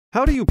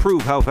How do you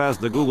prove how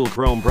fast the Google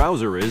Chrome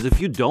browser is if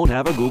you don't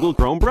have a Google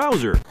Chrome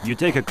browser? You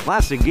take a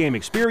classic game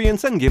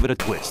experience and give it a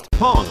twist.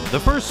 Pong, the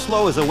first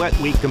slow as a wet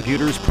week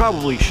computers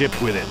probably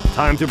shipped with it.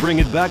 Time to bring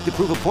it back to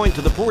prove a point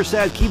to the poor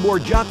sad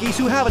keyboard jockeys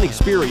who haven't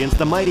experienced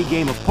the mighty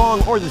game of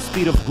Pong or the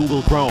speed of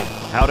Google Chrome.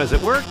 How does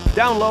it work?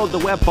 Download the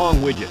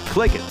Webpong widget.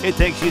 Click it. It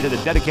takes you to the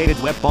dedicated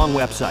Webpong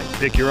website.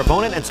 Pick your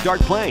opponent and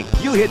start playing.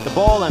 You hit the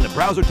ball and the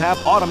browser tab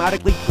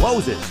automatically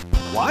closes.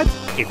 What?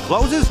 It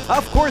closes?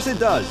 Of course it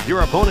does!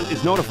 Your opponent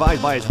is notified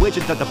by his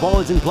widget that the ball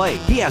is in play.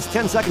 He has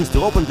 10 seconds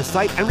to open the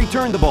site and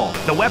return the ball.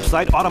 The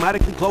website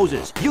automatically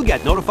closes. You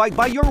get notified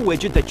by your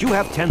widget that you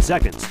have 10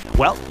 seconds.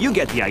 Well, you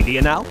get the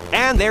idea now.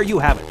 And there you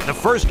have it. The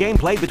first game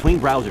played between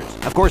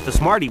browsers. Of course, the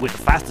smarty with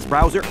the fastest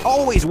browser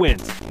always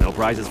wins. No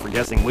prizes for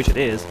guessing which it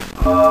is.